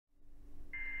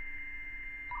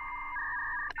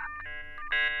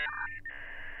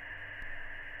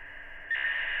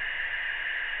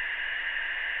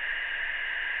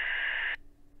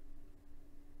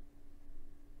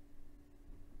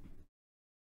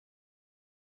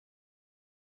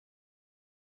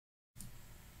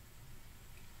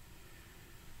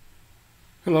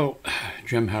Hello,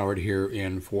 Jim Howard here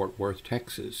in Fort Worth,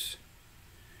 Texas.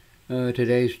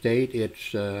 Today's date,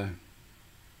 it's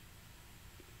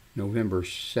November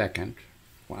 2nd.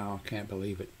 Wow, I can't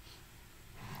believe it.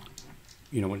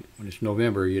 You know, when it's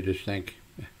November, you just think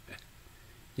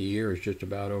the year is just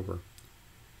about over.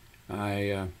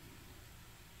 This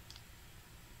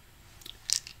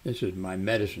is my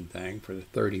medicine thing for the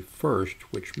 31st,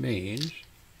 which means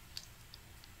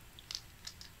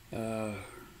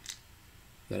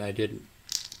that I didn't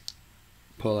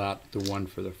pull out the one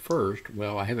for the first.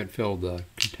 Well, I haven't filled the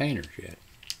containers yet.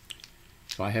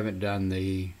 So I haven't done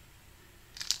the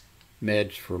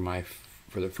meds for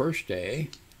the first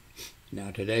day.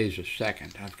 Now today's the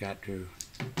second. I've got to,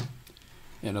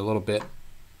 in a little bit,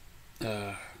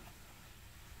 get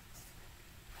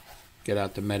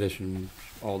out the medicine,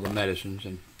 all the medicines,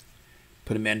 and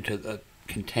put them into the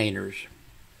containers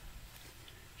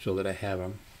so that I have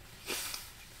them.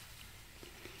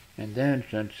 And then,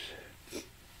 since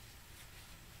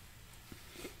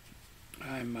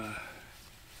I'm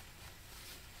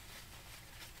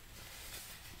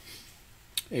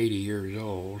 80 years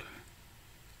old,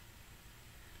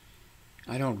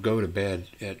 I don't go to bed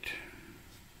at,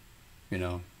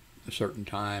 a certain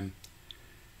time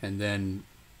and then,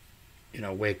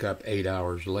 wake up 8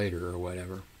 hours later or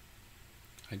whatever.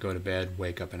 I go to bed,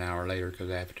 wake up an hour later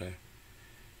because I have to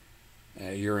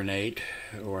urinate,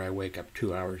 or I wake up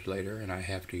 2 hours later and I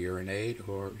have to urinate,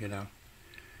 or,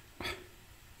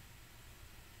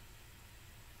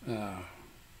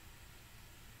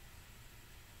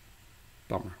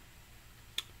 bummer.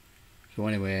 So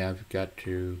anyway, I've got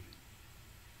to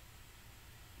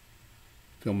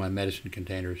fill my medicine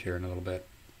containers here in a little bit.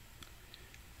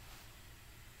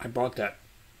 I bought that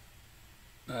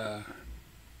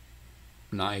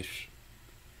nice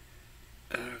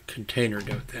container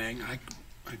thing. I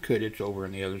could, it's over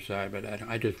on the other side, but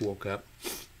I just woke up.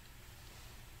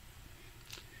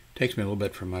 Takes me a little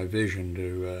bit for my vision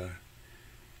to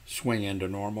swing into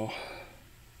normal.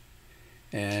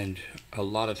 And a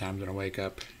lot of times when I wake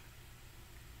up,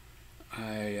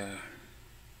 I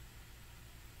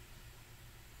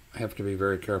have to be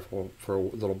very careful for a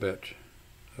little bit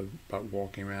about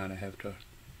walking around. I have to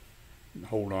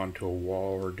hold on to a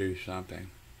wall or do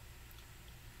something.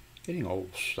 Getting old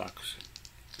sucks.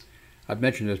 I've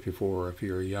mentioned this before. If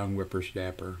you're a young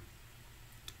whippersnapper,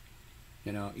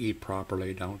 eat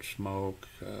properly, don't smoke,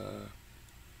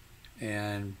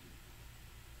 and,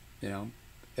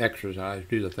 exercise,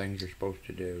 do the things you're supposed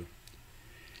to do.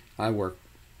 I work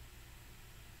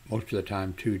most of the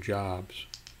time 2 jobs.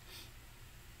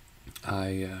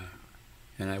 And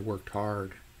I worked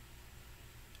hard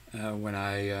when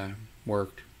I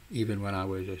worked. Even when I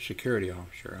was a security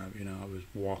officer, I was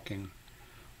walking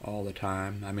all the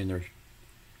time. I mean,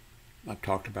 I've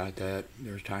talked about that.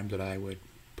 There's times that I would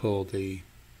pull if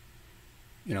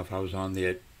I was on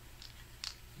the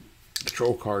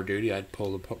patrol car duty, I'd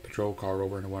pull the patrol car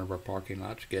over into one of our parking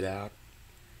lots, get out,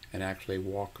 and actually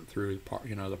walk through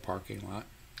the parking lot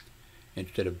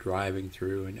instead of driving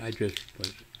through. And I just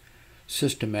was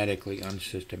systematically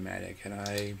unsystematic,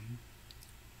 and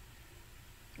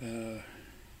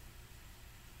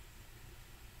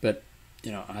but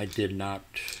I did not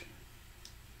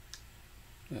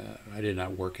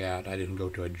work out. I didn't go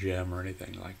to a gym or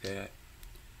anything like that.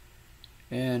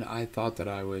 And I thought that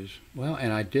I was,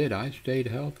 and I did. I stayed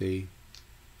healthy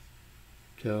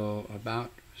till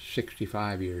about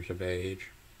 65 years of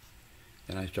age.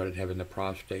 Then I started having the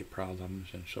prostate problems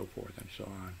and so forth and so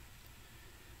on.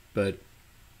 But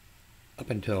up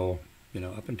until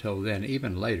then,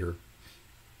 even later,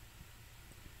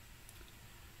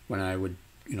 when I would,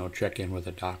 check in with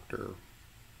a doctor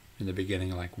in the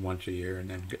beginning, like once a year, and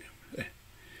then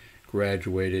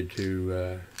graduated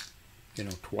to,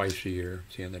 twice a year,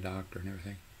 seeing the doctor and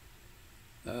everything.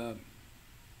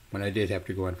 When I did have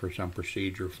to go in for some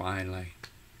procedure, finally,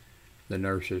 the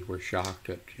nurses were shocked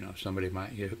that, somebody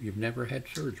you've never had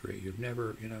surgery, you've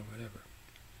never,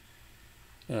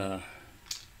 whatever.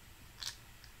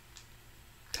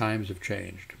 Times have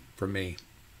changed for me.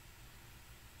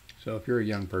 So if you're a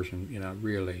young person,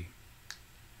 really,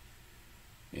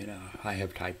 I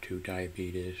have type 2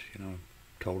 diabetes,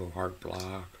 total heart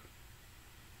block.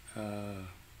 Well,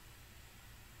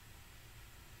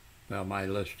 my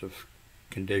list of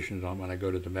conditions on when I go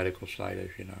to the medical site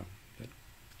is, that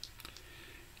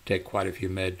take quite a few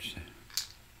meds.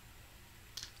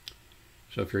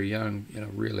 So if you're young,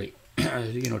 really,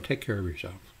 take care of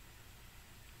yourself.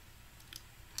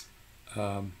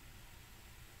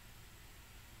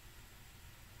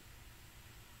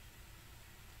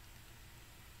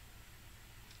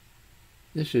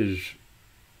 This is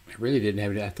I really didn't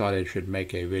have. I thought I should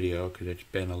make a video because it's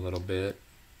been a little bit,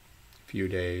 a few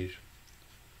days.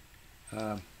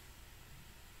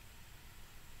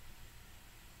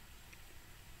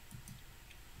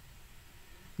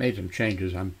 Made some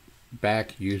changes. I'm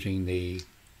back using the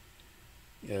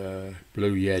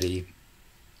Blue Yeti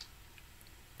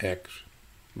X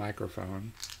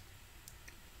microphone.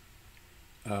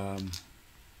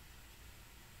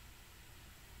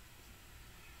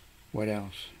 What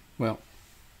else? Well,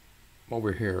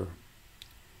 over here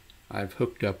I've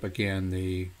hooked up again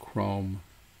the Chrome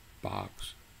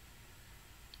box,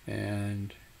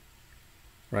 and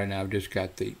right now I've just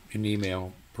got an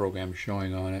email program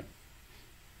showing on it,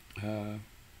 and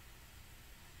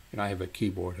I have a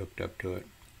keyboard hooked up to it,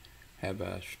 have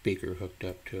a speaker hooked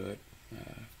up to it,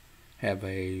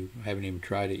 haven't even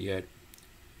tried it yet,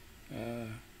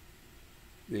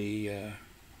 the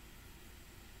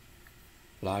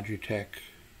Logitech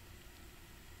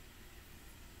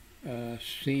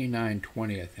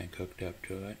C920, I think, hooked up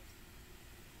to it.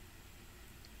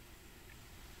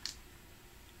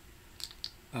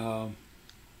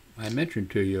 I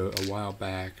mentioned to you a while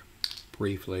back,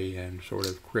 briefly and sort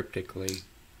of cryptically,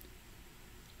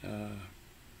 that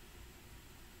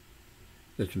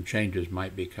some changes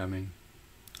might be coming.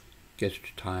 Gets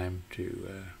time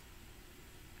to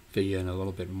fill you in a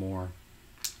little bit more.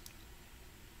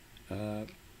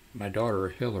 My daughter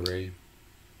Hillary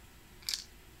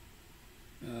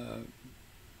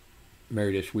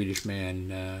married a Swedish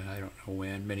man, I don't know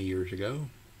when, many years ago,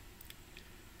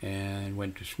 and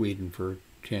went to Sweden for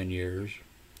 10 years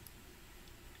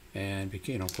and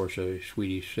became, of course, a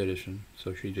Swedish citizen.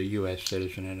 So she's a U.S.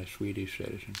 citizen and a Swedish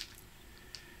citizen.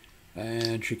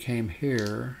 And she came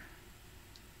here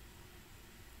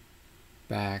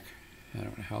back, I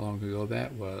don't know how long ago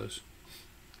that was.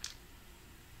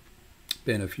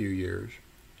 Been a few years.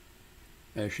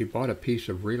 She bought a piece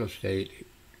of real estate.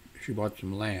 She bought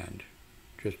some land,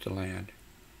 just the land,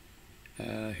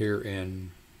 here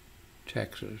in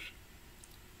Texas.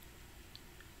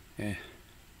 I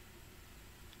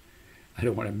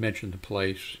don't want to mention the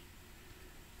place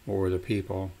or the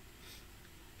people,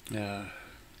 because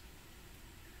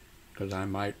I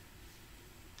might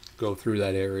go through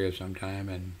that area sometime,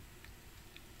 and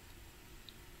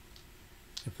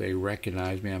if they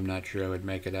recognize me, I'm not sure I would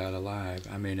make it out alive.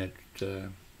 I mean,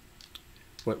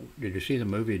 what did you see the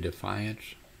movie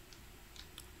Defiance?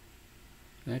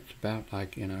 That's about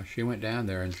like, you know, she went down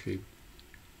there and she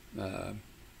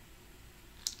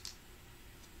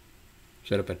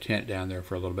set up a tent down there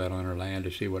for a little bit on her land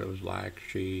to see what it was like.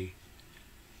 She,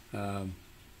 the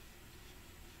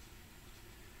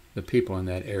people in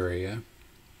that area,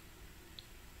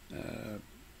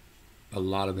 a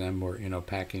lot of them were, you know,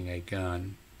 packing a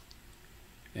gun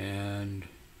and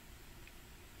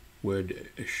would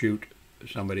shoot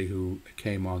somebody who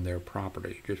came on their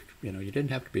property. Just, you know, you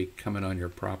didn't have to be coming on your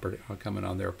property or coming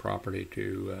on their property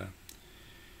to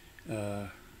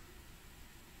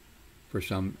for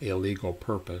some illegal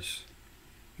purpose.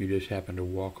 You just happened to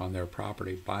walk on their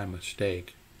property by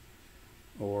mistake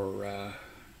or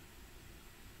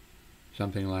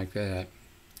something like that.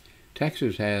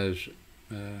 Texas has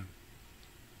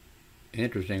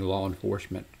interesting law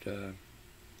enforcement, you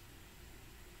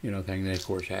know, thing. They of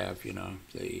course have, you know,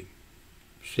 the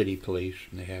city police,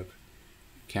 and they have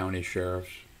county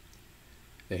sheriffs.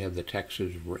 They have the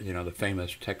Texas, you know, the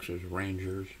famous Texas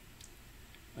Rangers.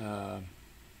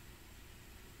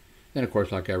 Then of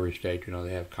course, like every state, you know,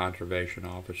 they have conservation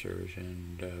officers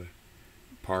and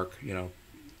park, you know,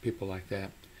 people like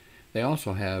that. They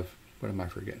also have, what am I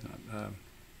forgetting?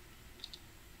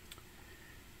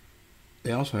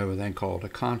 They also have a thing called a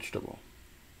constable.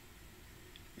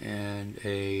 And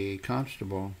a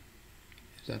constable,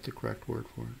 is that the correct word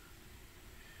for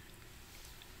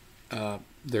it?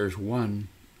 There's one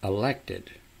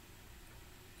elected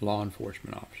law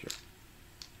enforcement officer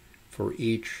for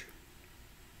each,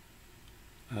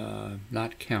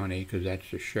 not county, because that's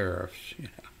the sheriffs, you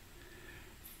know,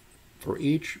 for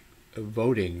each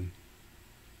voting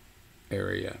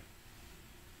area,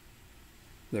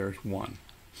 there's one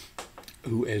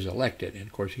who is elected, and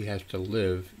of course he has to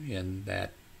live in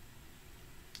that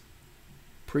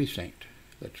precinct,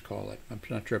 let's call it. I'm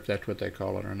not sure if that's what they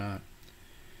call it or not.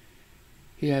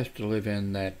 He has to live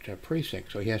in that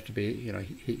precinct, so he has to be, you know,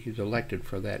 he's elected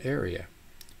for that area.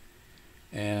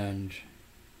 And,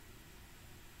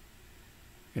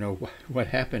 you know, what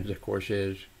happens, of course,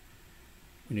 is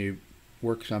when you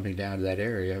work something down to that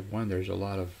area, one, there's a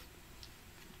lot of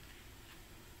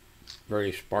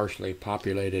very sparsely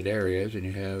populated areas, and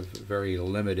you have very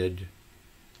limited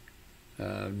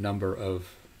number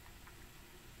of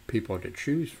people to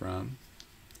choose from.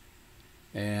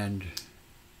 And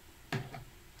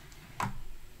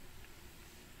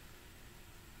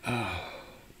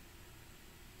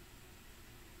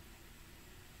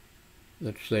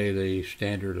let's say the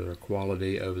standard or the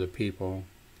quality of the people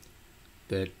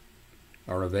that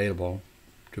are available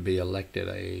to be elected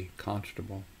a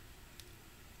constable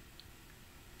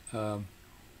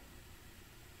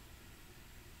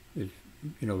is,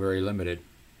 very limited.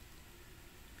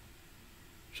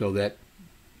 So that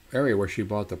area where she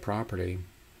bought the property,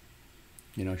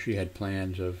 she had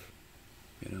plans of,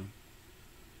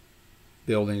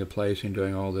 building a place and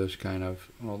doing all this kind of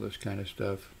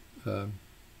stuff.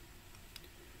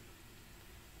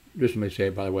 Just let me say,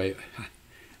 by the way,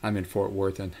 I'm in Fort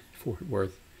Worth,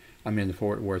 I'm in the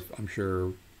Fort Worth, I'm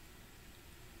sure,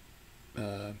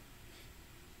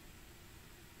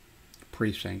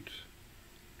 precincts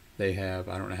they have.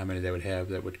 I don't know how many they would have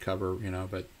that would cover,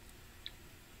 but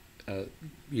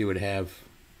you would have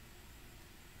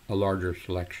a larger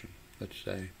selection, let's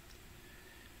say,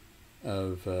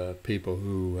 of people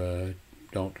who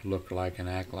don't look like and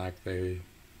act like they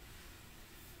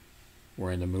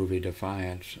were in the movie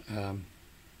Defiance.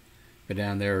 But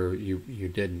down there, you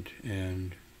didn't.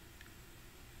 And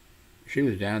she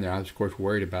was down there. I was, of course,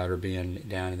 worried about her being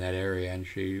down in that area, and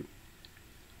she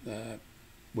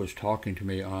was talking to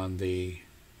me on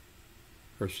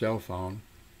her cell phone.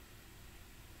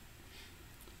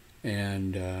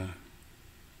 And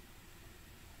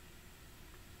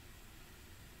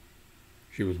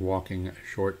she was walking a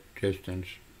short distance,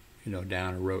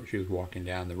 down a road. She was walking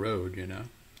down the road,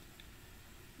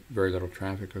 Very little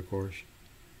traffic, of course.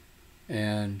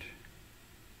 And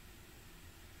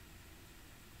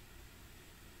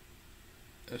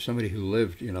somebody who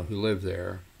lived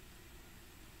there.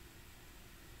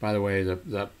 By the way,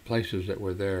 the places that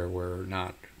were there were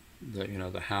not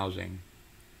the housing.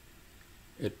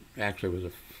 It actually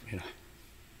was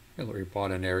Hillary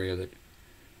bought an area that,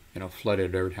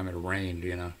 flooded every time it rained,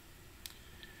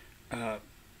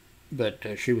 But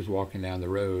she was walking down the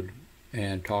road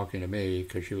and talking to me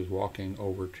because she was walking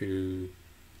over to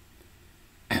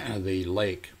the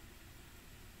lake.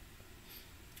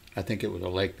 I think it was a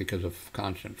lake because of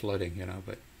constant flooding,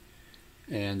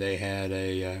 and they had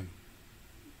a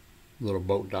little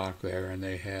boat dock there, and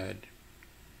they had,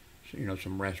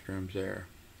 some restrooms there.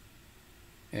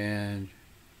 And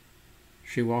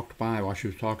she walked by, while she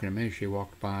was talking to me, she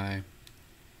walked by,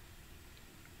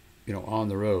 on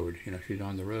the road. She's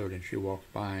on the road, and she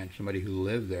walked by, and somebody who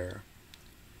lived there,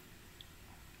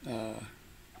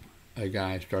 a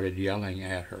guy started yelling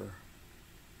at her.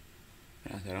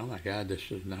 And I thought, oh my God, this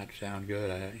does not sound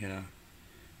good.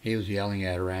 He was yelling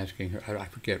at her, asking her, I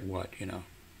forget what,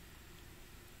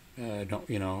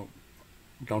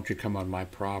 don't you come on my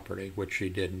property, which she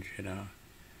didn't,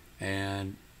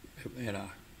 and,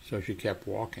 so she kept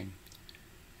walking.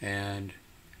 And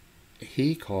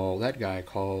that guy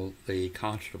called the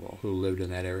constable who lived in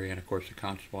that area, and of course the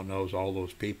constable knows all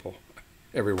those people,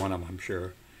 every one of them, I'm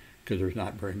sure, because there's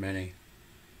not very many.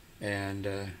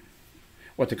 And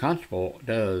what the constable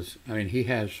does, he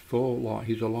has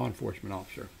he's a law enforcement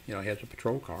officer. He has a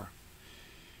patrol car,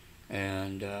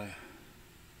 and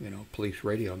police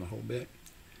radio and the whole bit.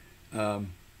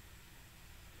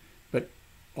 But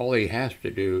all he has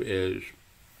to do is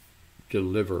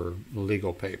deliver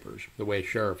legal papers, the way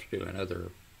sheriffs do in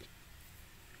other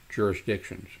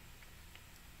jurisdictions.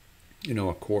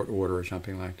 A court order or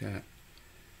something like that.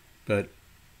 But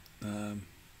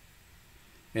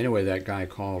anyway, that guy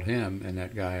called him, and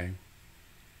that guy,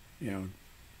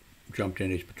 jumped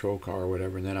in his patrol car or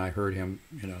whatever, and then I heard him,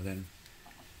 then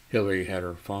Hillary had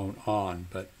her phone on,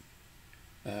 but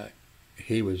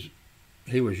he was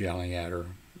yelling at her,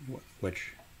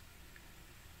 which,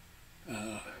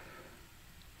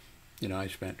 I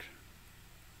spent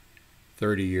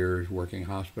 30 years working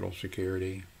hospital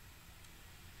security,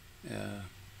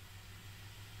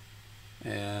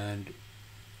 and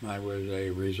I was a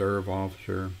reserve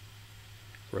officer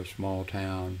for a small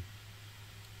town.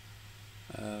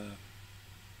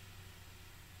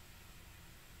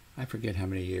 I forget how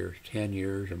many years, 10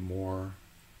 years or more,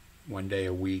 one day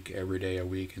a week, every day a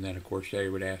week. And then, of course, they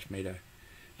would ask me to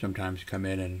sometimes come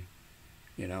in and,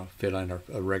 fill in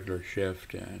a regular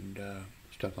shift and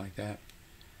stuff like that.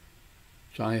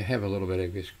 So I have a little bit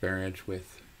of experience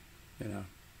with,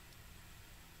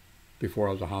 before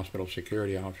I was a hospital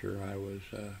security officer, I was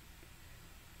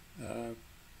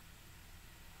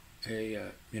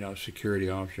a security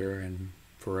officer, and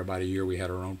for about a year we had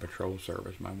our own patrol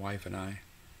service, my wife and I.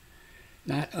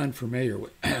 Not unfamiliar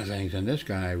with things, and this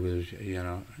guy was,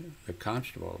 the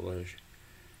constable was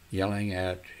yelling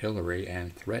at Hillary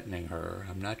and threatening her.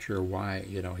 I'm not sure why,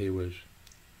 he was,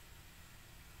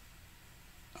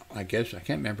 I guess, I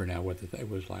can't remember now what the thing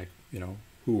was like,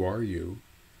 who are you?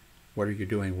 What are you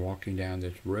doing walking down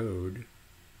this road?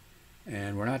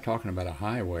 And we're not talking about a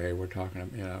highway, we're talking,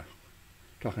 about,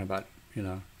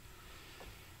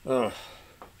 ugh.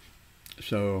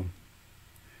 So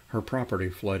her property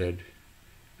flooded.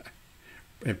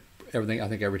 Everything, I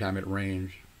think every time it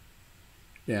rains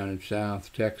down in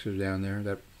South Texas down there,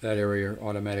 that area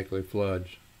automatically floods.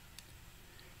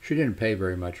 She didn't pay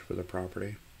very much for the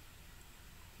property.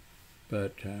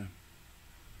 But,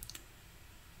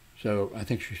 so I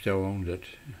think she still owns it.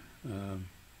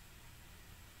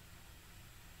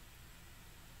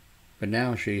 But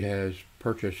now she has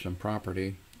purchased some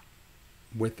property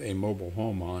with a mobile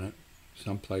home on it,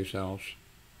 someplace else.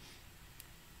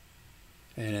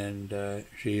 And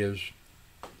she is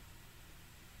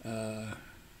going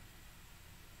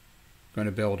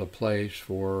to build a place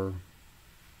for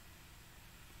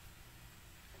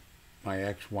my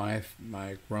ex-wife,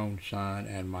 my grown son,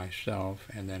 and myself,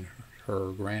 and then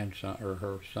her grandson, or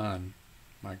her son,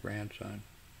 my grandson,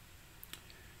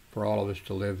 for all of us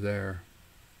to live there.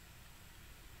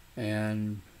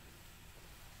 And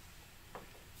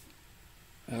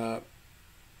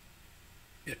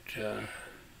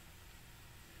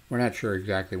we're not sure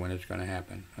exactly when it's going to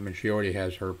happen. I mean, she already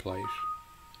has her place,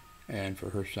 and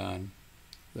for her son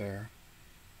there.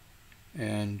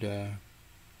 And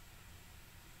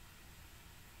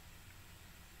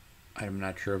I'm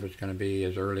not sure if it's going to be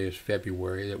as early as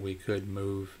February that we could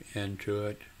move into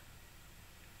it.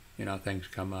 Things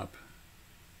come up,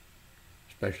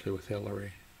 especially with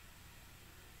Hillary.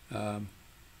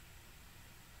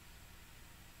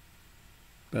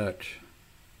 But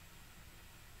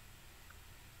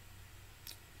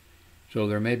so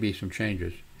there may be some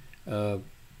changes.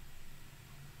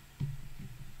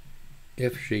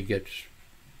 If she gets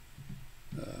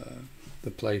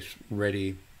the place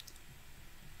ready,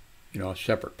 a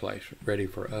separate place ready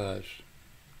for us,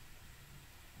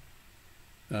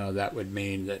 that would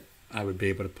mean that I would be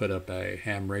able to put up a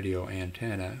ham radio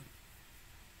antenna.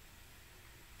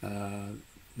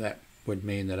 That would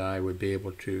mean that I would be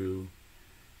able to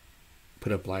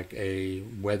put up like a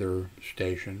weather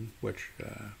station, which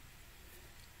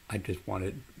I just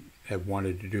have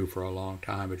wanted to do for a long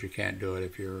time, but you can't do it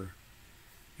if you're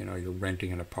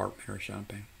renting an apartment or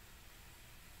something.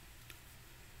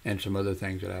 And some other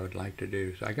things that I would like to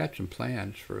do. So I got some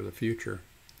plans for the future,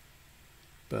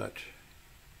 but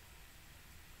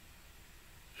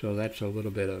so that's a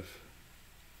little bit of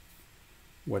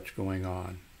what's going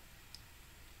on.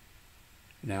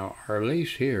 Now, our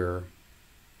lease here,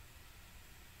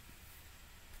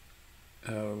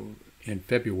 in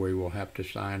February we'll have to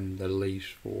sign the lease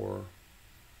for,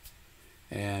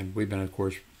 and we've been, of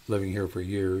course, living here for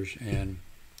years, and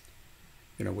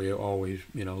we always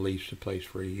lease the place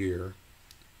for a year,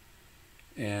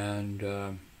 and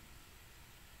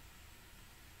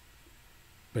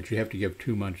but you have to give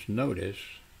 2 months notice.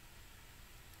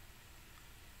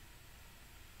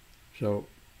 So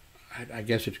I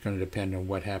guess it's going to depend on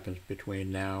what happens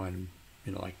between now and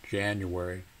like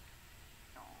January.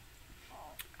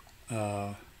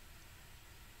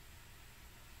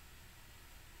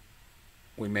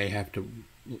 We may have to,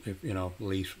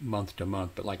 lease month to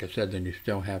month, but like I said, then you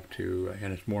still have to,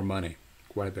 and it's more money,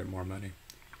 quite a bit more money.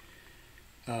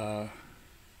 I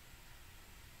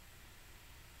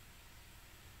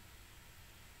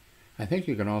think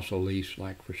you can also lease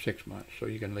like for 6 months, so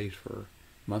you can lease for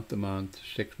month to month,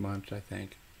 6 months, I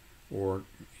think, or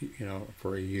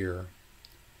for a year.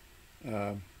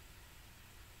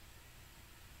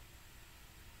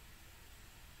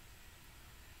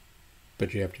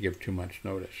 But you have to give 2 months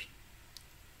notice.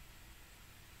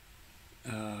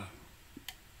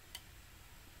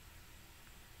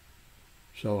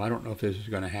 So I don't know if this is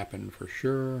going to happen for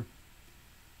sure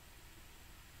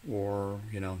or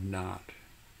not,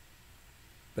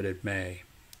 but it may.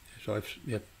 So if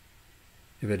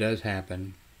it does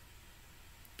happen,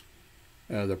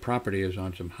 the property is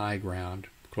on some high ground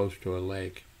close to a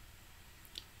lake.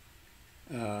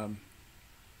 But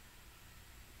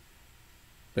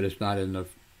it's not in the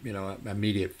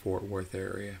immediate Fort Worth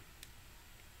area.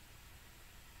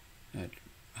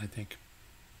 I think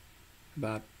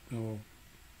about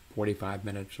 45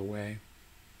 minutes away.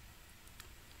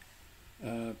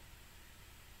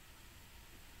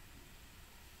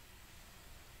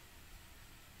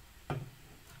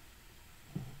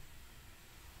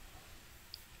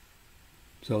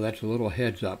 So that's a little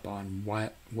heads up on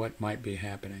what might be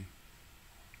happening.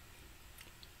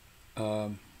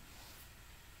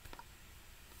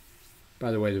 By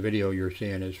the way, the video you're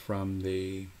seeing is from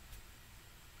the,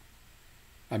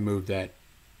 I moved that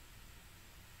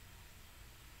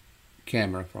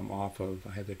camera from off of,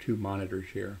 I have the two monitors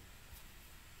here.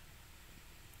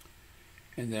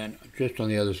 And then just on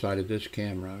the other side of this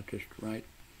camera, just right,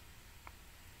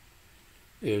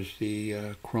 is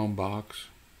the Chrome box.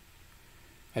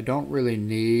 I don't really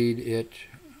need it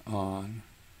on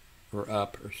or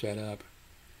up or set up,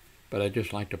 but I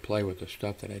just like to play with the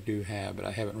stuff that I do have, but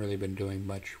I haven't really been doing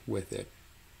much with it.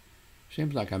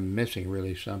 Seems like I'm missing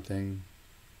really something.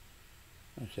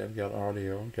 Let's see, I've got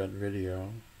audio, got video.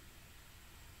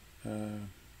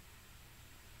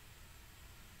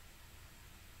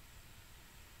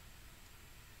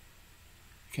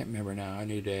 Can't remember now. I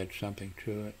need to add something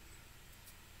to it.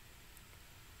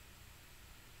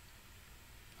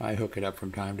 I hook it up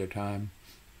from time to time.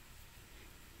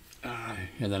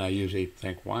 And then I usually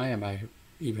think, why am I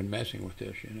even messing with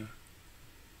this, you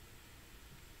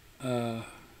know?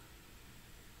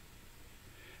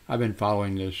 I've been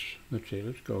following this. Let's see,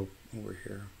 let's go over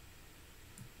here.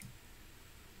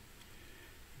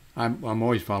 I'm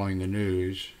always following the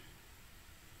news.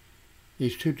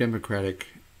 These two Democratic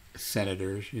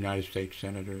senators, United States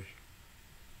senators,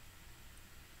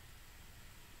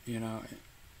 you know,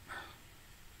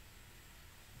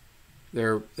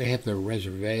 they have their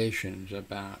reservations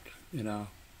about, you know,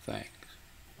 things.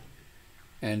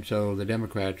 And so the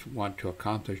Democrats want to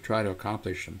try to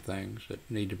accomplish some things that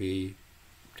need to be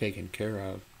taken care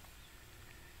of.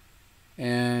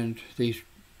 And these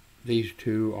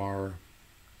two are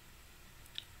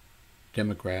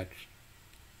Democrats,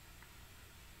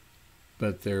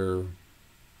 but they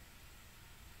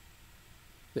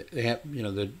have, you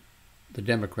know, the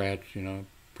Democrats, you know,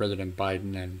 President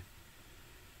Biden, and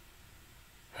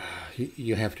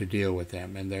you have to deal with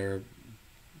them, and it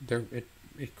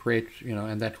creates, you know,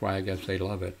 and that's why I guess they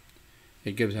love it.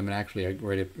 It gives them actually a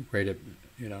great,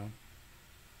 you know,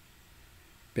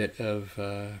 bit of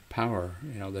power.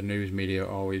 You know, the news media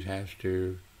always has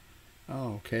to,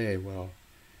 oh, okay, well,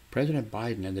 President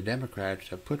Biden and the Democrats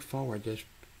have put forward this,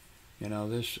 you know,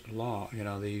 this law, you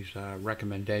know, these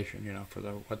recommendations, you know, for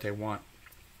what they want.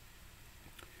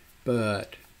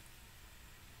 But,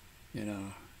 you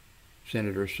know,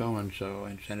 Senator so-and-so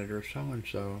and Senator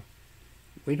so-and-so,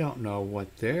 we don't know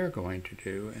what they're going to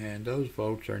do, and those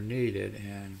votes are needed,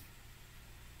 and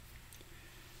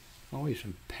always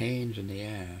some pains in the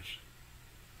ass.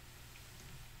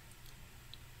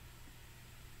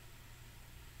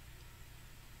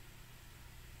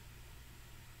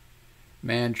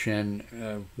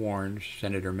 Manchin warns,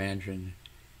 Senator Manchin,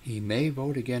 he may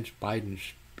vote against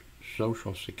Biden's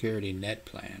Social Security net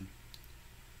plan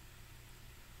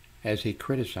as he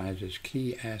criticizes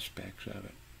key aspects of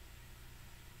it.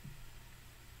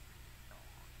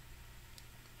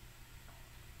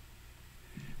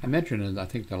 I mentioned in, I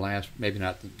think, the last, maybe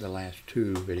not the last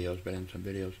two videos, but in some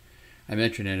videos, I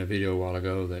mentioned in a video a while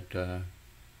ago that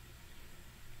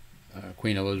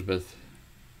Queen Elizabeth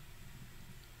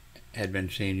had been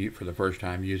seen for the first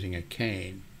time using a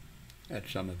cane at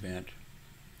some event,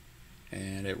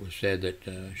 and it was said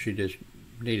that she just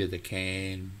needed the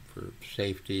cane for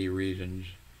safety reasons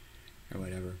or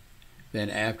whatever. Then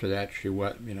after that, she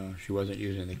wasn't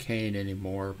using the cane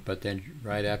anymore. But then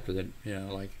right after that, you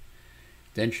know, like,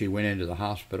 then she went into the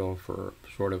hospital for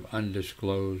sort of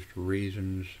undisclosed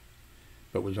reasons,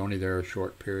 but was only there a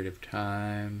short period of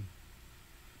time.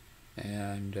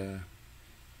 And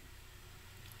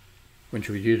when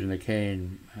she was using the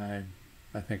cane, I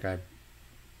think I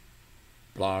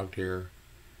blogged here,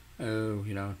 oh,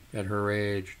 you know, at her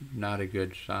age, not a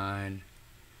good sign.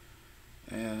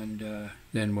 And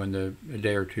then when a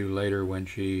day or two later, when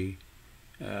she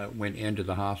went into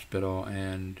the hospital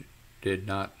and did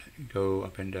not go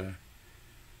up into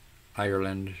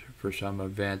Ireland for some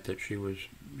event that she was,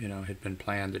 you know, had been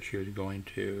planned that she was going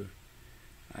to,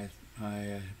 I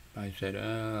said,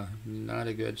 not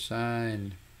a good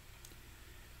sign.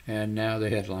 And now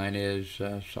the headline is,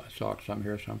 I saw it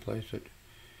someplace, that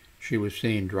she was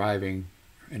seen driving,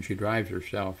 and she drives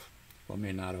herself, well, I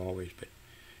mean, not always, but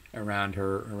around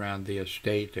the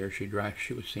estate there, she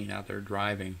was seen out there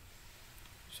driving.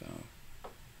 So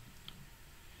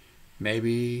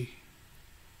maybe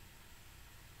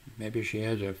she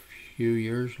has a few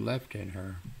years left in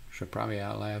her. She'll probably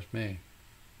outlast me.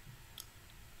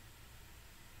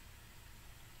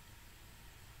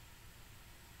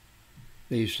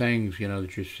 These things, you know,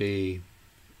 that you see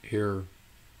here,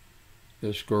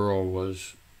 this girl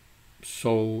was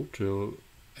sold to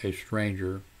a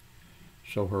stranger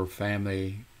so her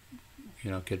family,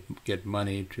 you know, could get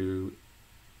money to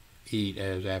eat,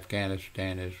 as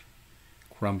Afghanistan is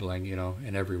crumbling, you know,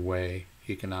 in every way,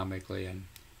 economically and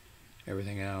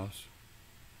everything else.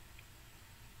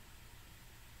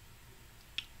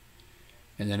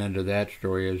 And then under that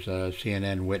story is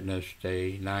CNN witnessed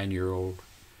a 9-year-old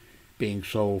being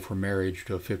sold for marriage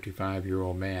to a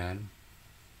 55-year-old man.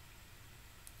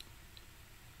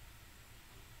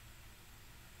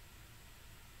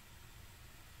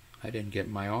 I didn't get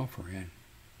my offer in.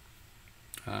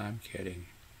 I'm kidding.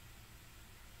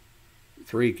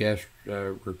 3 guests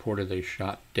reportedly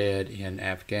shot dead in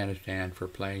Afghanistan for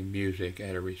playing music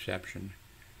at a reception.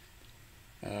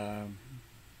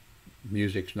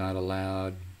 Music's not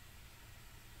allowed,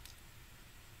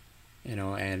 you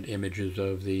know, and images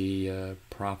of the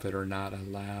prophet are not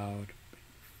allowed,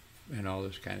 and all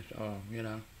this kind of stuff. Oh, you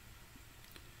know.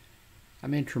 I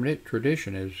mean,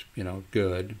 tradition is, you know,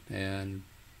 good, and,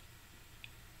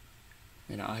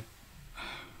 you know,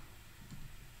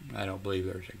 I don't believe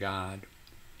there's a God,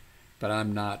 but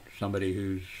I'm not somebody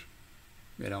who's,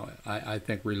 you know, I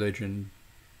think religion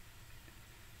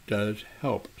does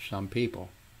help some people.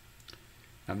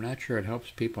 I'm not sure it helps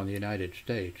people in the United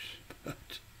States,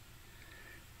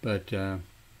 but you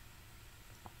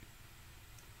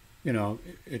know,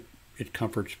 it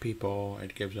comforts people.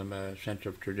 It gives them a sense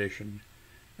of tradition,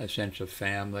 a sense of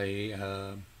family.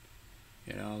 You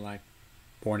know, like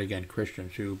born-again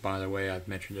Christians who, by the way, I've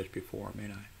mentioned this before. I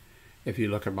mean, if you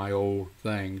look at my old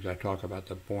things, I talk about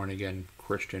the born-again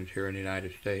Christians here in the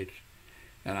United States,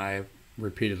 and I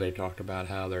repeatedly talked about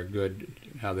how they're good,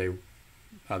 how they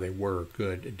were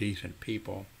good, decent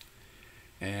people,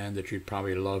 and that you'd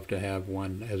probably love to have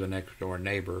one as a next-door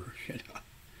neighbor. You know,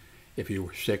 if you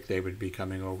were sick, they would be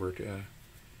coming over to,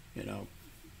 you know,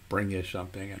 bring you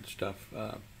something and stuff.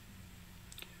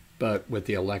 But with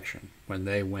the election, when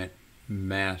they went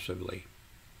massively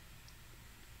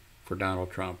for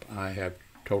Donald Trump, I've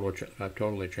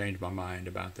totally changed my mind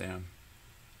about them.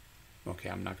 Okay,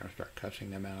 I'm not going to start cussing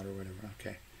them out or whatever.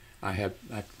 Okay,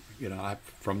 you know,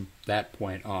 from that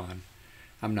point on,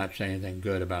 I'm not saying anything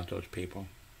good about those people.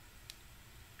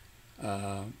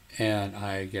 And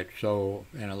I get so,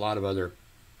 and a lot of other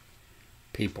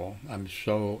people, I'm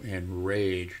so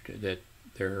enraged that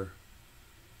they're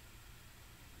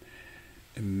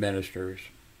ministers,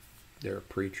 they're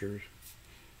preachers,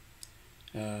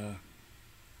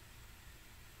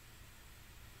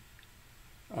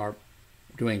 are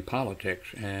doing politics,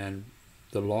 and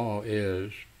the law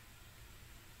is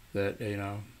that, you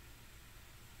know,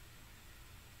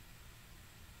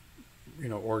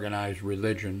 organized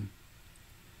religion,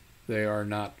 they are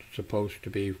not supposed to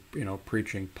be, you know,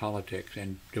 preaching politics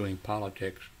and doing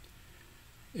politics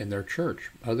in their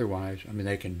church. Otherwise, I mean,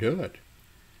 they can do it,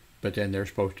 but then they're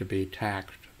supposed to be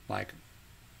taxed like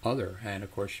other. And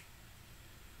of course,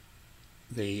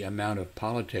 the amount of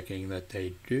politicking that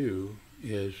they do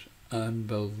is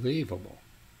unbelievable.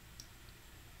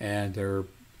 And their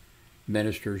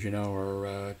ministers, you know,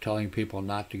 are telling people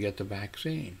not to get the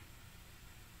vaccine.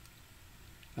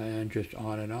 And just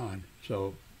on and on.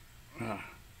 So,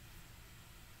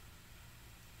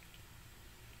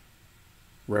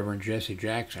 Reverend Jesse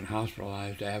Jackson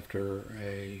hospitalized after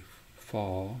a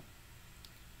fall.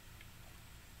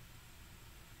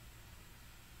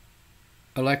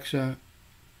 Alexa,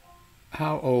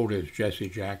 how old is Jesse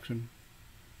Jackson?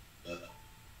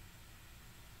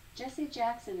 Jesse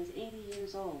Jackson is 80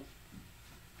 years old.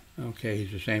 Okay,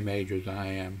 he's the same age as I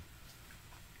am.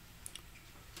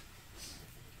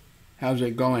 How's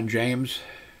it going, James?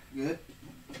 Good.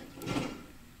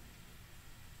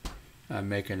 I'm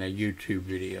making a YouTube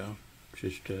video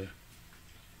just to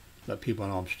let people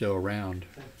know I'm still around.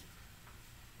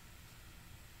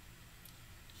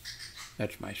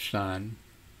 That's my son.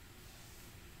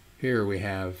 Here we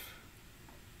have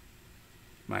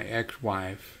my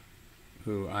ex-wife,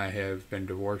 who I have been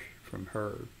divorced from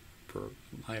her for,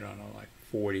 I don't know, like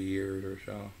 40 years or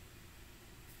so.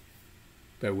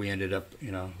 But we ended up,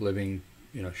 you know, living,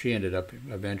 you know, she ended up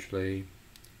eventually,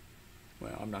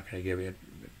 well, I'm not going to give you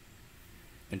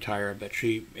entire, but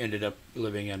she ended up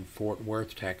living in Fort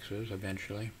Worth, Texas,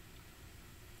 eventually.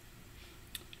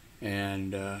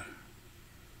 And then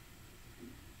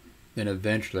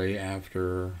eventually,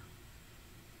 after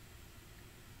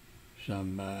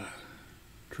some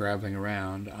traveling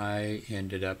around, I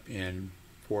ended up in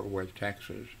Fort Worth,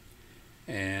 Texas,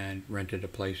 and rented a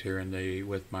place here in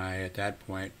with my, at that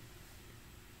point,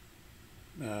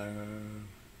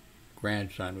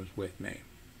 grandson was with me.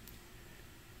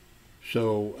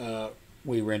 So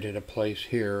we rented a place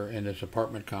here in this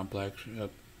apartment complex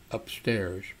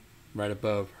upstairs, right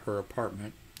above her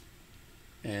apartment,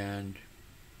 and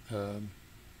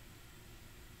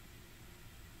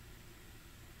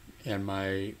and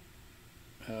my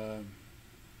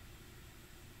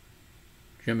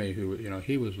Jimmy, who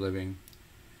he was living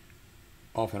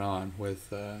off and on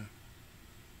with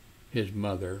his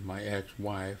mother, my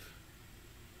ex-wife.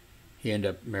 He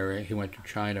ended up marrying. He went to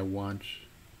China once,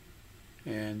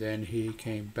 and then he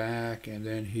came back, and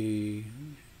then he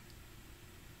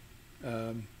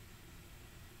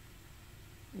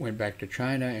went back to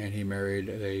China, and he married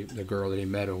the girl that he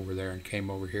met over there and came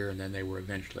over here, and then they were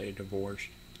eventually divorced.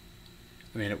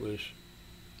 I mean, it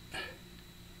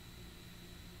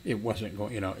wasn't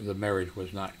going, the marriage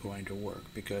was not going to work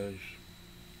because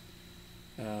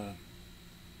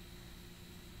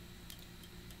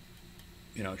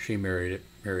she married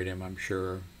him, I'm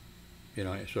sure,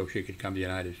 so she could come to the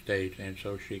United States and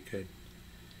so she could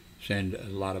send a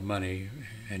lot of money,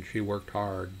 and she worked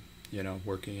hard,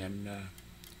 working in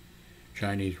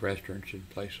Chinese restaurants and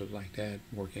places like that,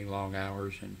 working long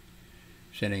hours and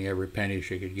sending every penny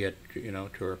she could get, to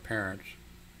her parents.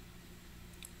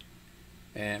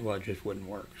 And, well, it just wouldn't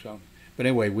work. So, but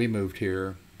anyway, we moved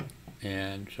here,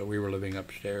 and so we were living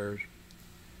upstairs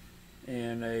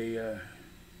in a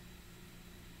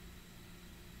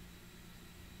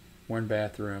one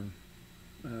bathroom,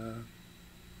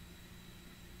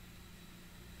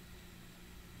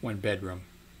 one bedroom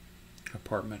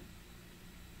apartment.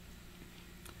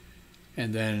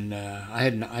 And then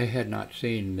I had not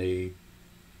seen the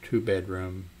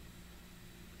 2-bedroom,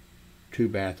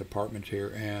 2-bath apartments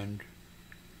here, and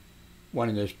one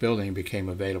in this building became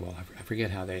available. I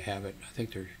forget how they have it. I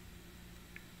think there's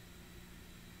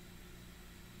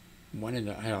one in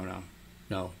the, I don't know.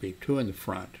 No, it'd be 2 in the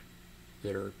front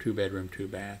that are 2-bedroom,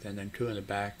 2-bath, and then 2 in the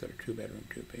back that are 2-bedroom,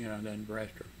 2-bath, then the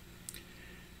rest are.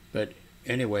 But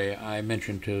anyway, I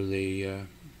mentioned to the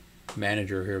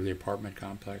manager here of the apartment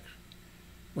complex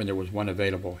when there was one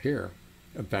available here.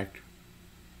 In fact,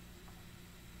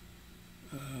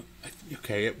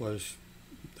 it was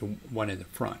the one in the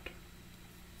front.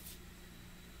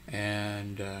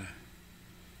 And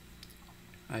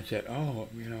I said, oh,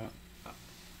 I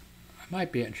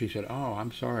might be, and she said, oh,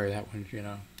 I'm sorry, that one's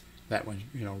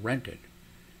rented.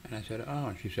 And I said, oh,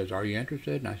 and she says, are you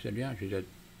interested? And I said, yeah. And she said,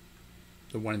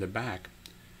 the one in the back.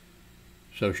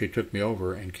 So she took me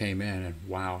over and came in, and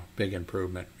wow, big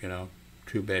improvement,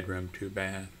 2-bedroom,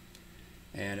 2-bath.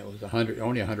 And it was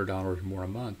only $100 more a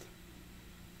month.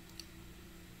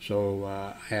 So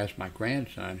I asked my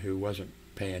grandson, who wasn't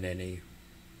paying any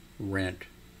rent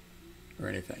or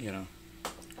anything,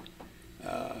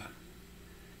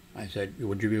 I said,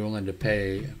 would you be willing to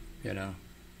pay,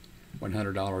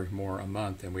 $100 more a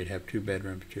month, and we'd have 2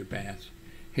 bedrooms, 2 baths.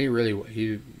 He wasn't,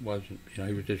 he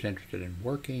was just interested in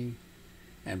working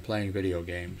and playing video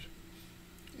games.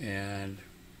 And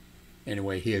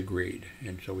anyway, he agreed,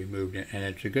 and so we moved in. And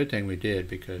it's a good thing we did,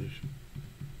 because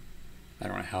I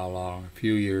don't know how long, a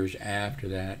few years after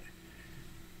that,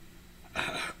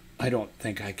 I don't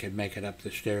think I could make it up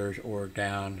the stairs or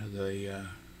down the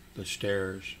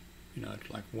stairs.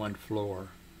 It's like one floor,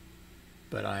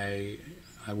 but I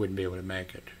wouldn't be able to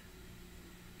make it.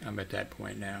 I'm at that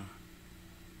point now.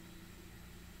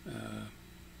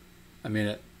 I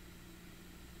mean,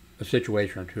 a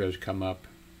situation or two has come up,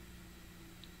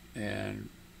 and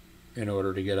in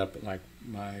order to get up, like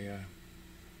my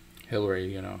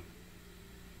Hillary,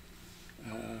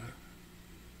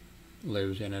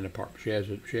 lives in an apartment. She has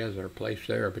her place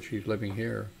there, but she's living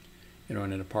here, in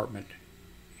an apartment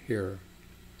here,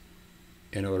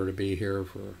 in order to be here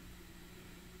for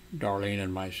Darlene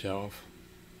and myself.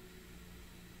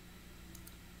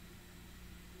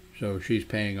 So she's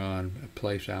paying on a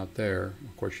place out there.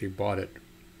 Of course, she bought it.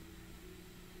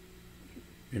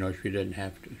 She didn't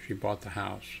have to. She bought the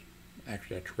house,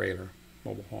 actually a trailer,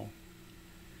 mobile home.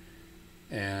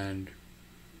 And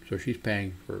so she's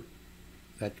paying for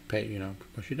that to pay, well,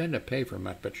 she doesn't have to pay for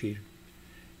much, but she's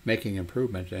making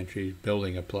improvements, and she's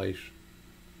building a place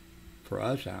for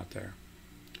us out there.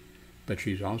 But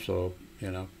she's also,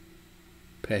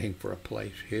 paying for a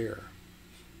place here.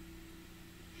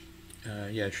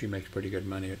 Yeah, she makes pretty good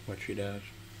money at what she does.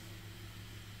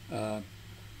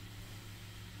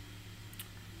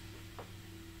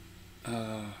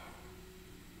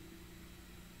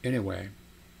 Anyway,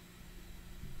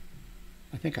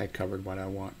 I think I covered what I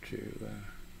want to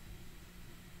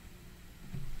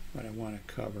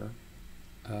cover.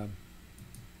 I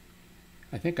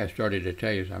think I started to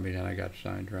tell you something, and I got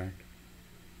sidetracked.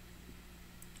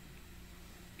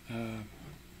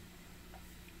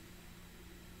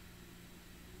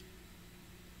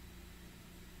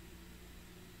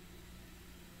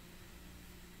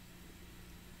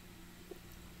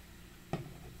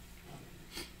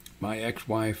 My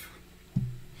ex-wife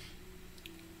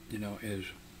is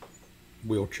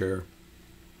wheelchair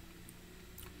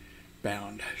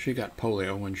bound. She got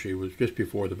polio when she was just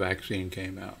before the vaccine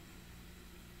came out.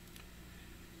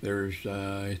 There's,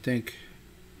 I think,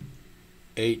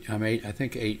 I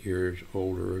think 8 years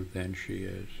older than she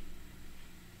is.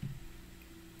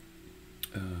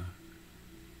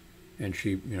 And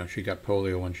she got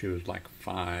polio when she was like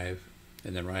 5,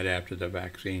 and then right after the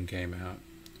vaccine came out.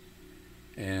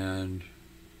 And,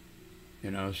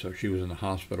 so she was in the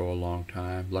hospital a long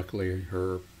time. Luckily,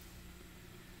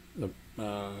 the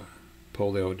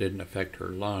polio didn't affect her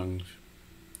lungs,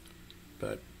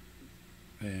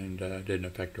 and didn't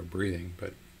affect her breathing,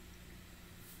 but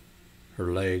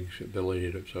her legs,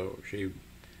 ability to, so she,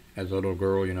 as a little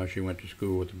girl, she went to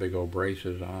school with the big old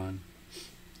braces on.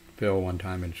 Fell one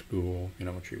time in school,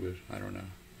 when she was, I don't know,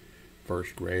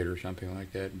 first grade or something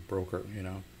like that, and broke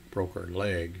her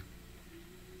leg.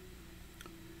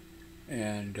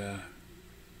 And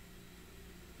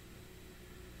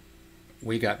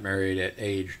we got married at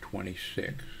age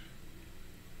 26.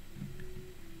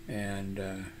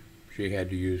 And she had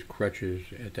to use crutches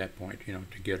at that point,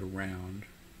 to get around.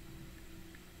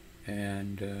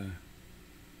 And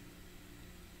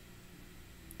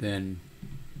then,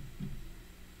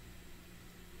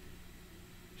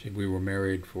 see, we were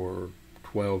married for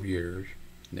 12 years,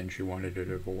 and then she wanted a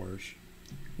divorce.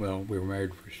 Well, we were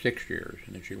married for 6 years,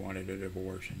 and then she wanted a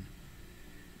divorce, and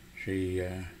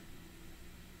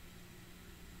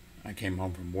I came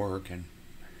home from work, and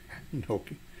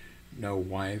no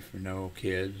wife, no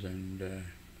kids, and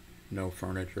no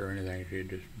furniture or anything. She had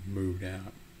just moved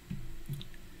out.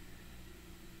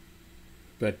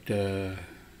 But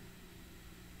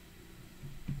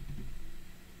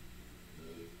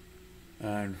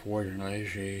unfortunately,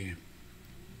 she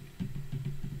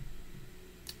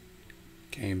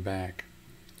came back.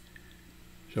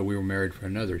 So we were married for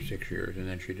another 6 years, and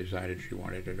then she decided she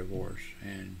wanted a divorce,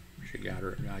 and she got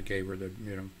her. I gave her the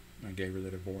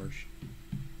divorce.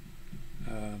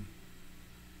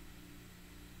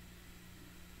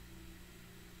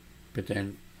 But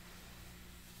then,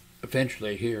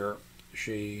 eventually, here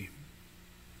she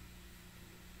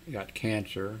got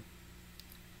cancer,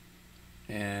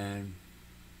 and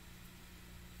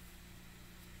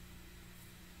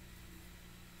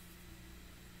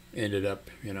ended up,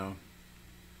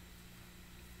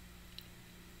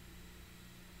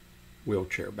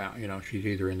 wheelchair bound. She's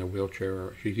either in the wheelchair,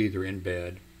 or she's either in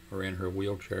bed or in her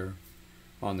wheelchair.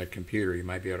 On the computer, you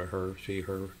might be able to see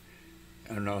her.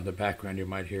 I don't know, in the background you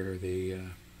might hear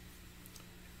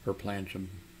her playing some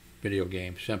video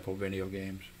games, simple video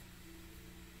games.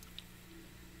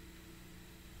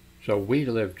 So we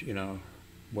lived,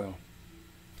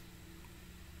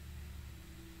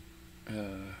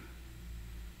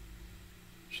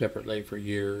 separately for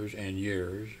years and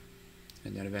years,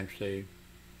 and then eventually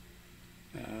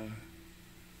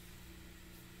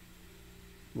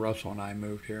Russell and I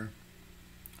moved here.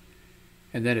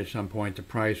 And then at some point the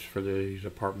price for these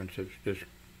apartments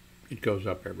it goes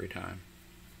up every time,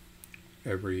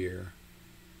 every year.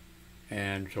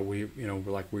 And so we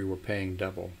were paying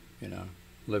double,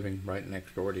 living right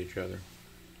next door to each other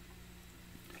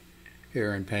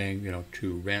here, and paying,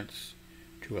 2 rents,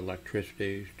 2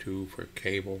 electricities, 2 for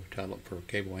cable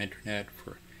internet,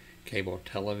 for cable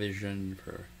television,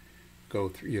 go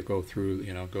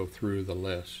through the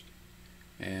list.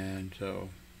 And so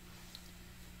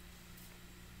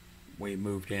we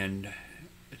moved in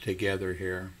together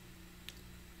here,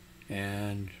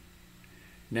 and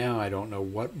now I don't know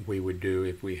what we would do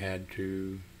if we had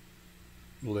to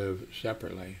live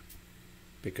separately,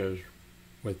 because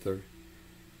with the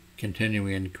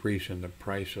continuing increase in the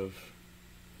price of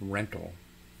rental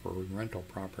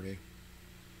property,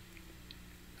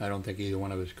 I don't think either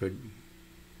one of us could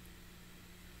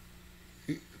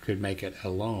make it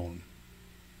alone.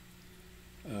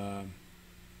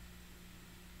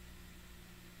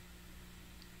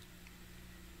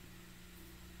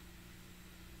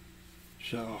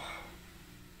 So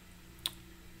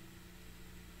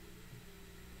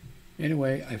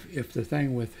anyway, if the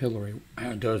thing with Hillary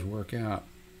does work out,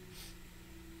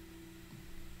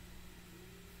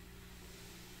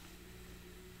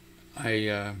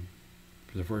 for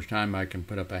the first time I can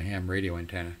put up a ham radio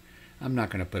antenna. I'm not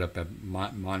going to put up a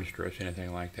monstrous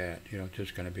anything like that. It's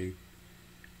just going to be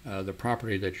the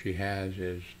property that she has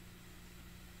is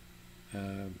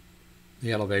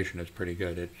the elevation is pretty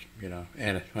good. It's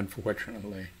and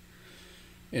unfortunately,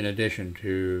 in addition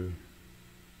to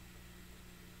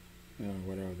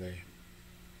what are they?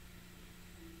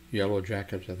 Yellow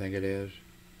Jackets, I think it is.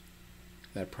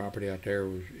 That property out there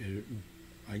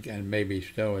and maybe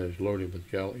still is loaded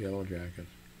with Yellow Jackets.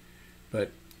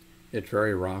 But It's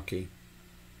very rocky,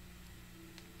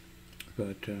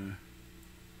 but I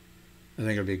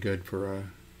think it'll be good for.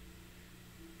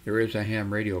 There is a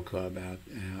ham radio club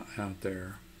out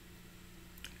there,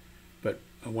 but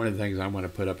one of the things I want to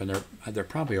put up, and there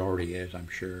probably already is, I'm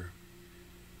sure.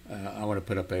 I want to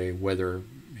put up a weather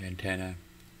antenna,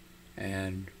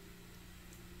 and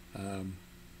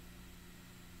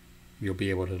you'll be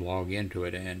able to log into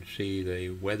it and see the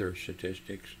weather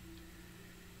statistics.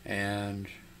 And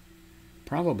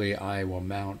probably I will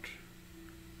mount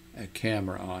a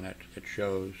camera on it that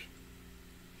shows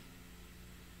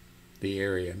the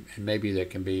area, and maybe that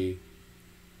can be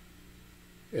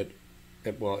it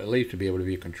well, at least to be able to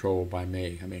be controlled by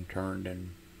me. I mean, turned and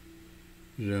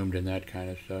zoomed and that kind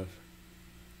of stuff,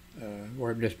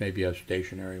 or just maybe a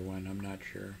stationary one. I'm not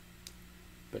sure,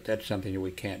 but that's something that we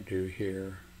can't do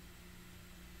here.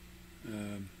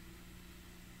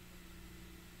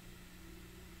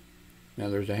 Now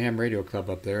there's a ham radio club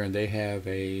up there, and they have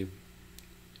their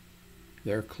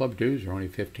club dues are only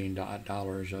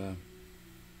 $15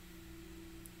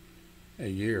 a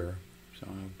year, so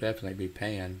I'll definitely be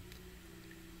paying.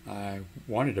 I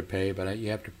wanted to pay, but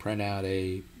you have to print out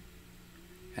and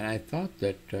I thought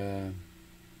that the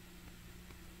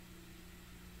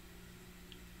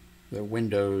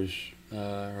Windows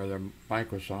or the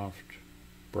Microsoft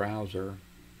browser,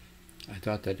 I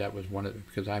thought that was one of,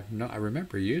 because I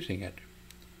remember using it,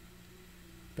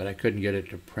 but I couldn't get it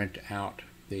to print out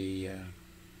the.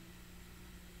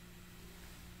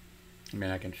 I mean,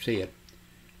 I can see it,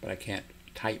 but I can't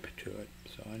type to it,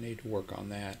 so I need to work on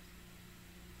that.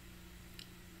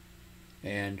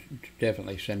 And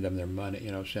definitely send them their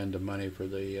money, send the money for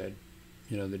the,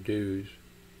 the dues.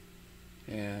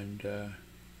 And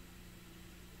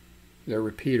their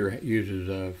repeater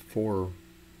uses 4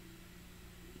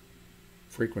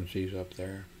 frequencies up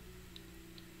there.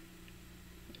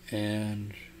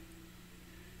 And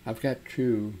I've got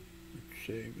 2, let's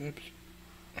see, oops,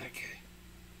 okay,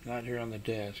 not here on the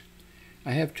desk.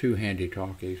 I have 2 handy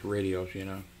talkies, radios,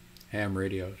 ham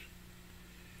radios.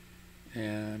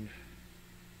 And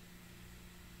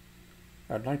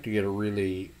I'd like to get a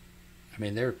really, I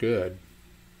mean, they're good,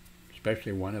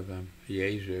 especially one of them,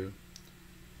 Yaesu.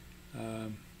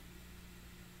 But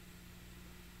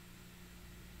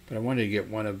I wanted to get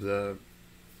one of the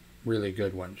really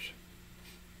good ones.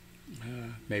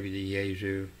 Maybe the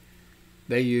Yaesu.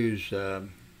 They use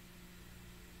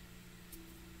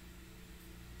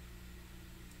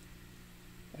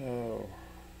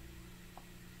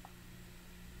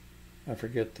I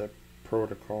forget the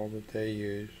protocol that they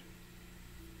use.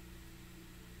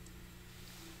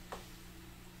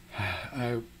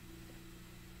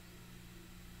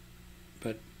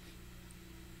 But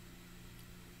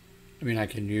I mean, I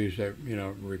can use a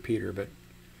repeater, but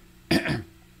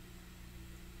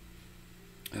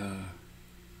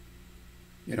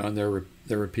and their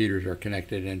repeaters are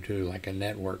connected into like a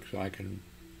network, so I can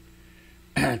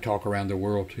talk around the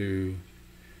world to.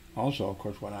 Also, of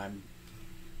course, what I'm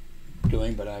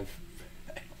doing, but I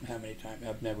don't know how many times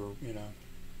I've never, Let's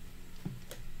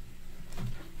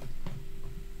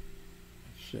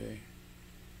see.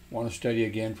 Want to study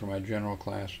again for my general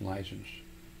class license.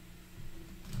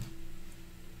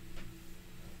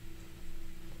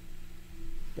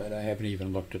 But I haven't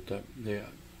even looked at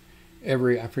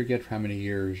I forget how many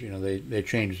years, they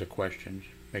change the questions,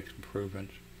 make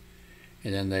improvements,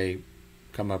 and then they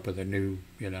come up with a new,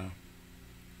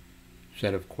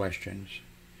 set of questions.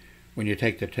 When you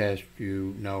take the test,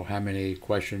 you know how many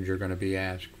questions you're going to be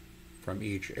asked from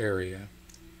each area,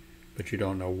 but you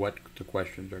don't know what the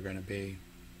questions are going to be.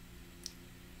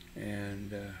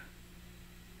 And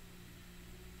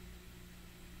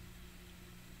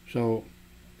so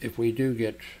if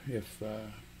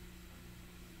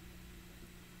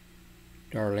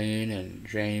Darlene and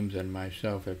James and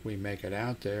myself, if we make it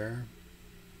out there,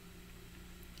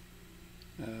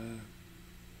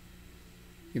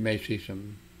 you may see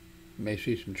some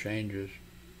changes.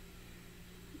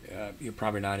 You're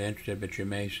probably not interested, but you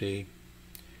may see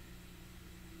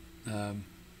some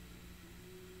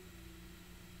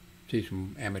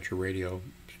amateur radio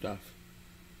stuff.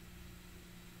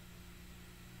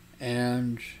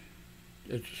 And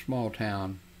it's a small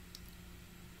town.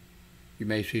 You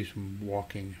may see some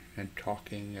walking and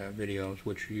talking videos,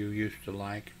 which you used to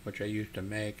like, which I used to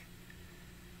make.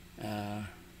 Because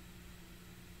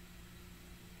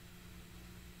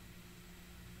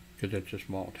it's a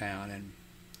small town, and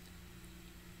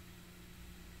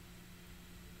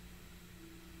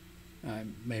I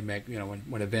may make,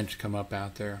 when events come up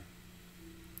out there,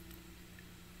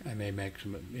 I may make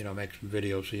some, make some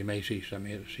videos, so you may see some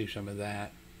of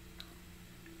that.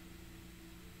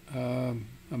 I'm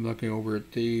looking over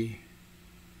at the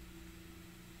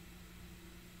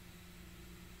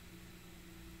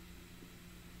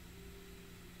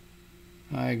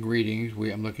hi, greetings.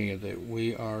 I'm looking at that.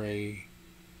 We are a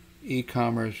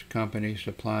e-commerce company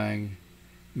supplying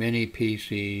many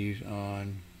PCs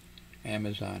on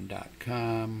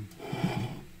Amazon.com.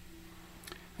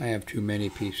 I have too many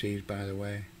PCs, by the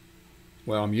way.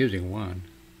 Well, I'm using one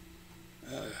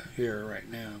here right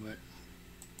now, but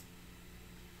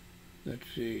let's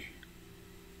see.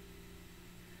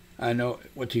 I know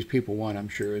what these people want, I'm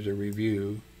sure, is a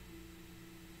review.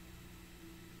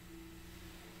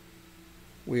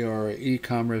 We are an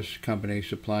e-commerce company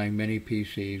supplying many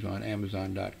PCs on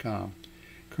Amazon.com.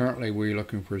 Currently, we're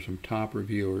looking for some top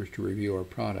reviewers to review our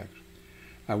products.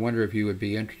 I wonder if you would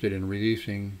be interested in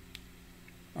releasing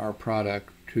our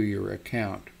product to your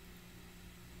account.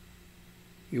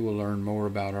 You will learn more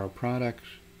about our products.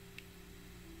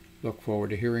 Look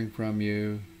forward to hearing from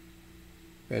you.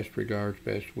 Best regards,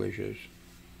 best wishes.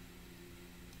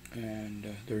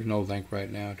 And there's no link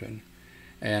right now to,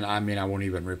 and I mean, I won't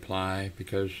even reply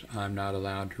because I'm not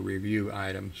allowed to review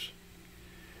items.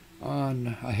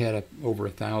 I had over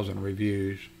 1,000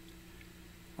 reviews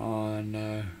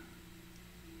on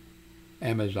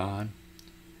Amazon,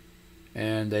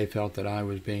 and they felt that I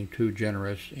was being too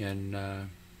generous in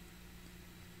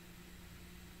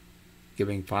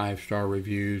giving 5-star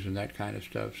reviews and that kind of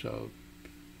stuff. So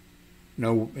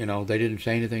no, they didn't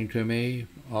say anything to me.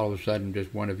 All of a sudden,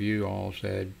 just one of you all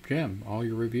said, "Jim, all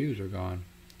your reviews are gone."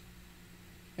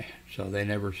 So they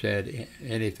never said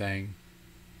anything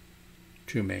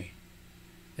to me.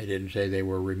 They didn't say they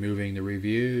were removing the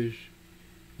reviews.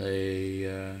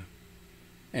 And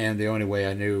the only way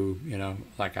I knew,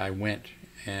 like I went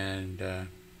and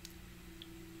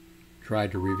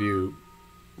tried to review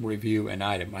an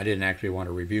item. I didn't actually want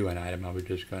to review an item. I was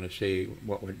just going to see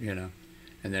what would,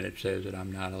 and then it says that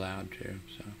I'm not allowed to.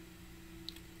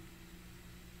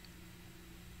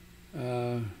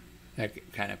 So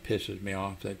that kind of pisses me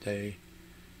off that they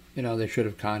should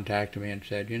have contacted me and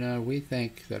said, we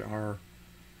think that our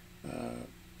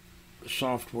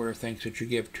software thinks that you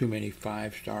give too many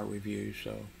 5-star reviews,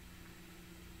 so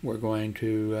we're going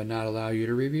to not allow you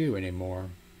to review anymore.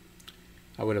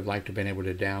 I would have liked to have been able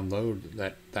to download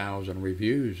that 1,000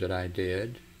 reviews that I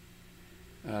did.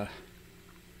 I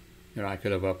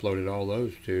could have uploaded all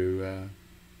those to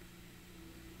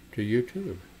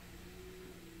YouTube.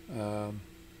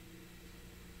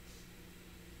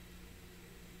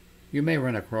 You may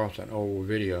run across an old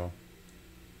video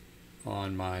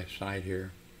on my site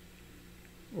here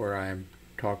where I'm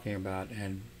talking about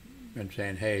and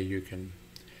saying, hey, you can...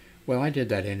 Well, I did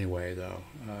that anyway, though.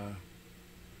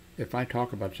 If I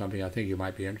talk about something I think you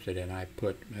might be interested in, I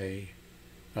put a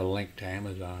link to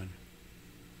Amazon.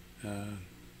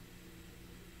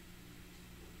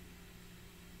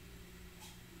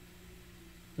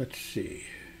 Let's see.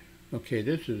 Okay,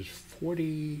 this is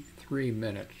 43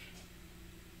 minutes,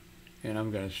 and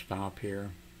I'm going to stop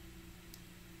here.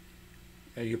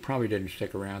 You probably didn't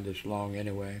stick around this long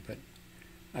anyway, but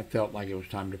I felt like it was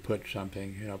time to put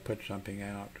something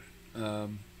out.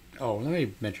 Oh, let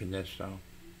me mention this, though.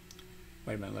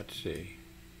 Wait a minute, let's see.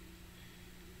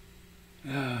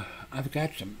 I've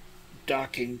got some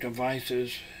docking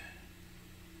devices.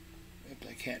 Oops,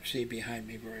 I can't see behind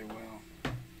me very well.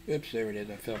 Oops, there it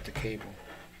is. I felt the cable.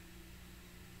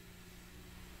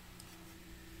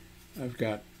 I've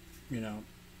got,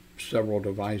 several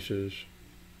devices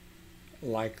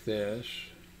like this.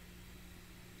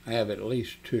 I have at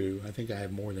least 2. I think I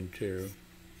have more than 2.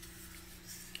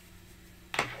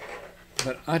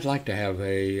 But I'd like to have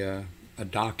a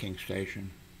docking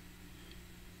station.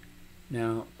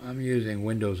 Now, I'm using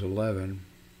Windows 11,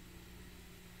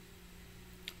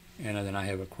 and then I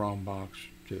have a Chromebox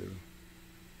too.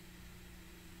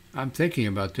 I'm thinking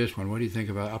about this one. What do you think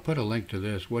about? I'll put a link to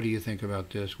this. What do you think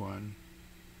about this one?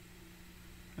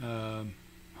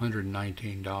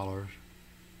 $119.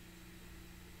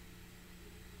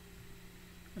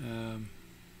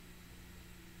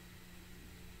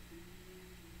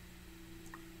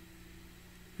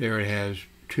 There it has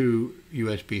 2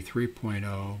 USB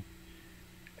 3.0,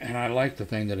 and I like the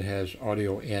thing that it has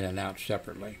audio in and out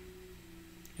separately.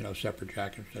 Separate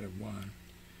jack instead of one.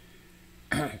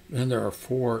 Then there are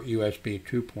 4 USB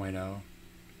 2.0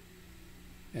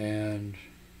 and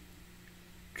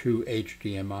 2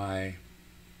 HDMI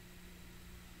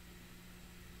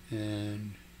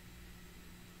and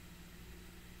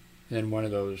then one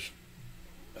of those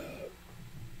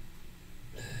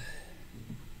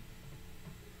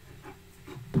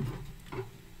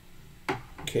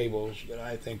cables that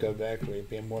I think of actually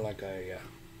being more like a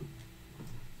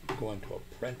go into a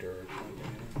printer or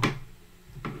something.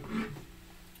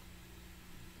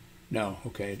 No,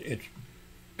 okay,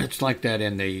 it's like that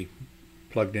in the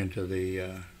plugged into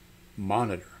the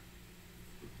monitor,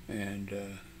 and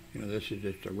this is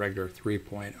just a regular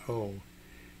 3.0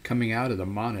 coming out of the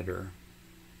monitor,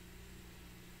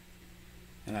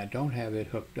 and I don't have it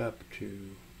hooked up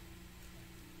to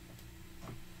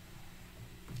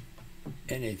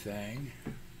anything,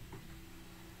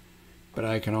 but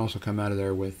I can also come out of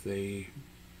there with the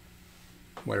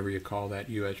whatever you call that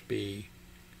USB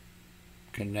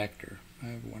connector. I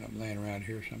have one of them laying around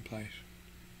here someplace.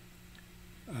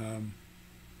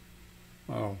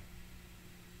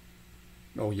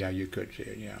 Oh yeah, you could see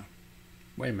it, yeah.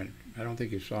 Wait a minute, I don't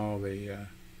think you saw the,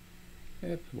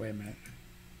 wait a minute.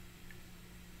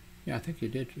 Yeah, I think you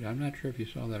did. I'm not sure if you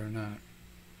saw that or not.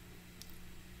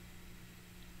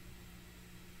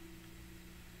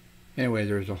 Anyway,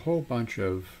 there's a whole bunch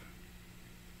of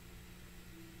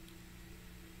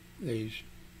these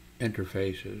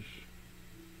interfaces.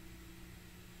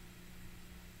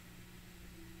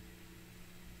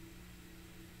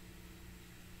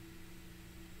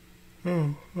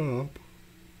 Oh, up.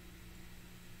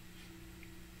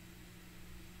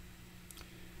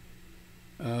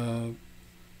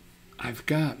 I've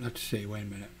got, let's see, wait a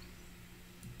minute.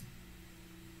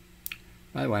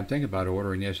 By the way, I'm thinking about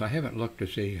ordering this. I haven't looked to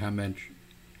see how much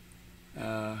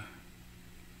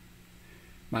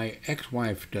my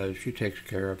ex-wife does. She takes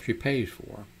care of, she pays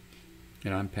for.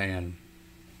 I'm paying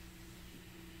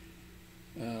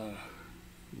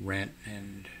rent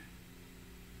and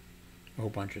a whole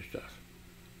bunch of stuff.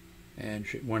 And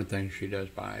one of the things she does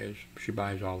buy is she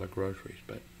buys all the groceries.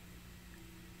 But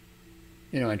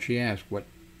and she asks what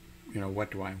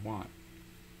do I want?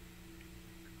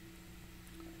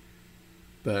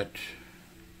 But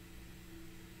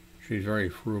she's very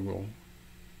frugal.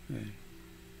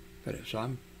 But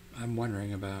so I'm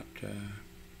wondering about.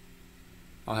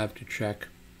 I'll have to check,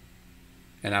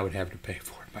 and I would have to pay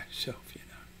for it myself,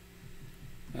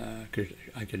 because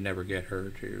I could never get her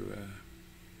to.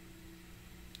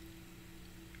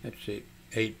 Let's see,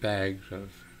 8 bags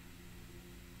of.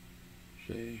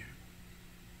 Let's see.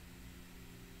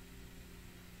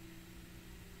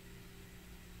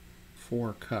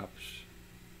 Four cups.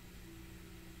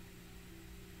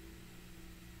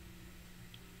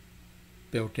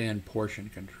 Built-in portion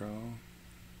control.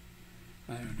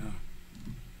 I don't know.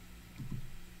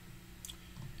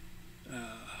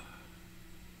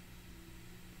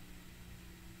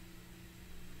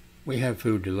 We have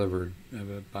food delivered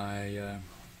by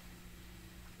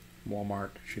Walmart.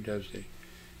 She does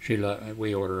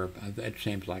we order, it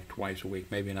seems like twice a week,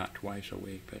 maybe not twice a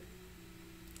week, but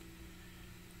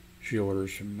she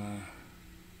orders from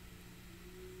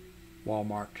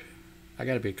Walmart. I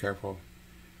got to be careful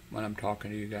when I'm talking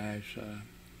to you guys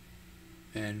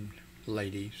and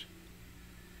ladies.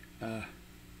 I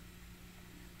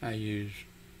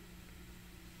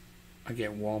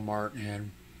get Walmart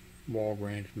and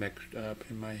Walgreens mixed up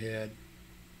in my head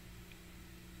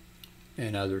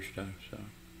and other stuff. So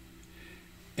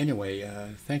anyway,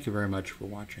 thank you very much for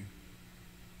watching.